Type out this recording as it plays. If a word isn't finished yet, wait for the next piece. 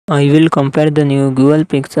I will compare the new Google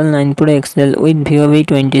Pixel 9 Pro XL with Vivo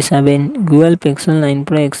V27. Google Pixel 9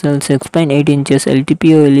 Pro XL 6.8 inches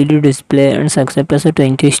LTPO LED display and success ratio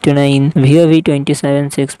 20:9. Vivo V27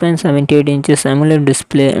 6.78 inches AMOLED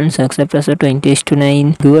display and success ratio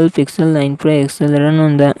 20:9. Google Pixel 9 Pro XL run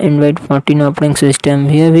on the Android 14 operating system.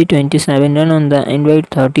 Vivo V27 run on the Android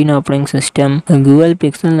 13 operating system. The Google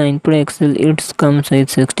Pixel 9 Pro XL it comes with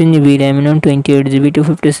 16GB RAM and 28GB,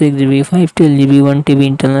 256GB, 512GB, 1TB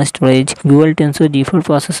internal storage. Google Tensor G4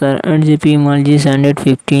 processor and GPU model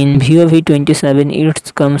G115. Vivo V27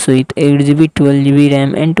 it comes with 8GB, 12GB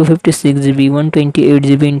RAM and 256GB,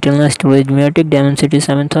 128GB internal storage. MediaTek Dimensity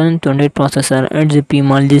 7200 processor and GPU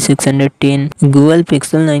model G610. Google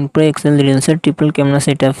Pixel 9 Pro XL real set triple camera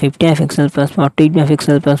setup 50MP plus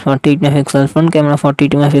 48MP plus 48MP front camera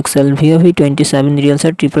 42MP. Vivo V27 real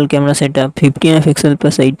set triple camera setup 50MP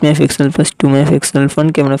plus 8MP plus 2MP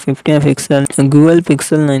front camera 50MP. Google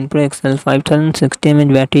Pixel 9 Pro XL 5060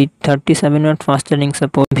 mAh battery 37W fast charging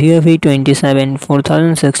support. Vivo V27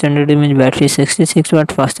 4600 mAh battery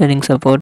 66W fast charging support.